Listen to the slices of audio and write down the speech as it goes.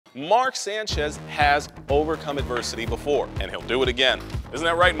Mark Sanchez has overcome adversity before, and he'll do it again. Isn't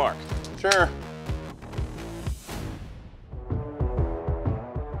that right, Mark? Sure.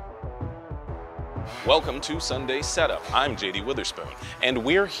 Welcome to Sunday Setup. I'm JD Witherspoon, and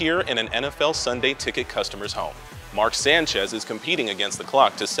we're here in an NFL Sunday Ticket customer's home. Mark Sanchez is competing against the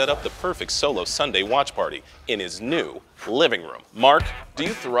clock to set up the perfect solo Sunday watch party in his new living room. Mark, do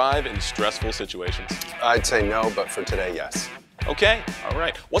you thrive in stressful situations? I'd say no, but for today, yes. Okay, all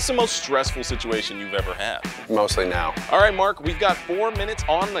right. What's the most stressful situation you've ever had? Mostly now. All right, Mark, we've got 4 minutes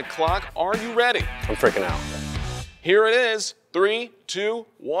on the clock. Are you ready? I'm freaking out. Here it is. 3, 2,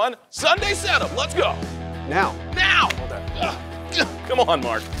 1. Sunday Setup. Let's go. Now. Now. Hold on. Come on,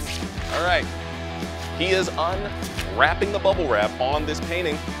 Mark. All right. He is unwrapping the bubble wrap on this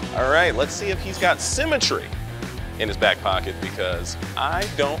painting. All right, let's see if he's got symmetry in his back pocket, because I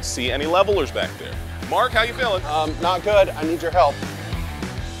don't see any levelers back there. Mark, how you feeling? Not good. I need your help.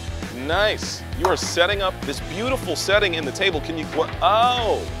 Nice. You are setting up this beautiful setting in the table. Can you,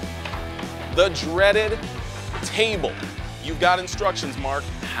 oh, the dreaded table. You've got instructions, Mark.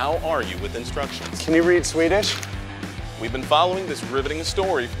 How are you with instructions? Can you read Swedish? We've been following this riveting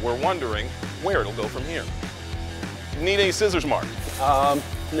story. We're wondering where it'll go from here. Need any scissors, Mark?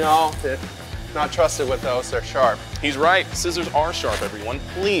 No. Not trusted with those. They're sharp. He's right. Scissors are sharp, everyone.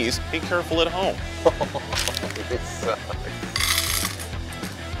 Please be careful at home.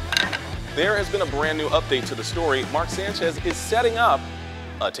 There has been a brand new update to the story. Mark Sanchez is setting up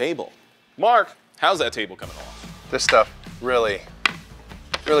a table. Mark, how's that table coming along? This stuff really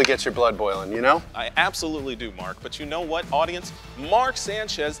gets your blood boiling, you know? I absolutely do, Mark. But you know what, audience? Mark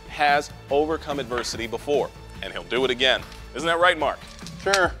Sanchez has overcome adversity before, and he'll do it again. Isn't that right, Mark?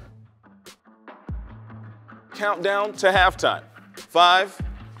 Sure. Countdown to halftime. 5,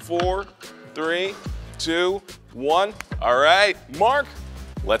 4, 3, 2, 1. All right, Mark,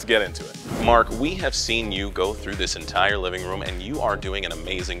 let's get into it. Mark, we have seen you go through this entire living room, and you are doing an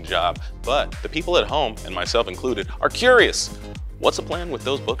amazing job. But the people at home, and myself included, are curious. What's the plan with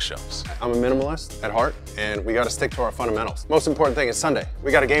those bookshelves? I'm a minimalist at heart, and we got to stick to our fundamentals. Most important thing is Sunday.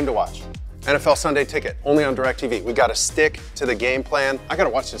 We got a game to watch. NFL Sunday Ticket, only on DIRECTV. We got to stick to the game plan. I got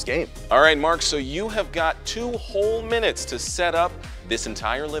to watch this game. All right, Mark, so you have got 2 whole minutes to set up this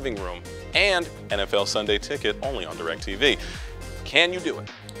entire living room and NFL Sunday Ticket, only on DIRECTV. Can you do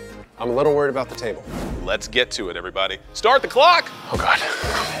it? I'm a little worried about the table. Let's get to it, everybody. Start the clock! Oh, God.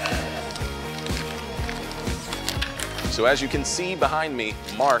 So as you can see behind me,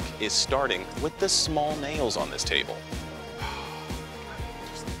 Mark is starting with the small nails on this table.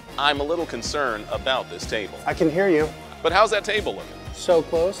 I'm a little concerned about this table. I can hear you. But how's that table looking? So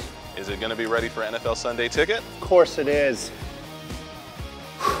close. Is it going to be ready for NFL Sunday Ticket? Of course it is.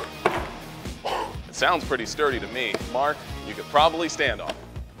 It sounds pretty sturdy to me. Mark, you could probably stand on it,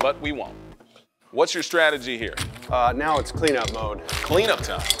 but we won't. What's your strategy here? Now it's cleanup mode. Cleanup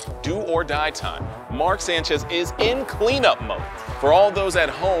time. Do or die time. Mark Sanchez is in cleanup mode. For all those at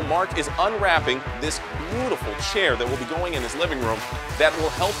home, Mark is unwrapping this beautiful chair that will be going in his living room that will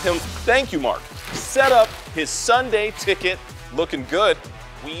help him, thank you, Mark, set up his Sunday Ticket. Looking good.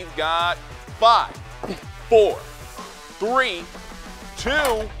 We've got 5, 4, 3, 2,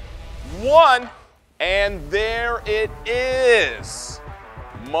 1, and there it is.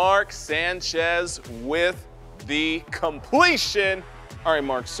 Mark Sanchez with the completion. All right,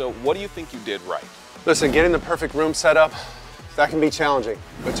 Mark, so what do you think you did right? Listen, getting the perfect room set up, that can be challenging.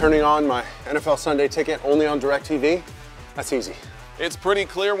 But turning on my NFL Sunday Ticket only on DIRECTV, that's easy. It's pretty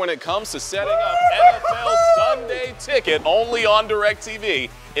clear when it comes to setting up NFL Sunday Ticket only on DIRECTV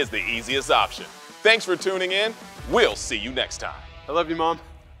is the easiest option. Thanks for tuning in. We'll see you next time. I love you, Mom.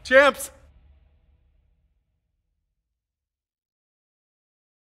 Champs!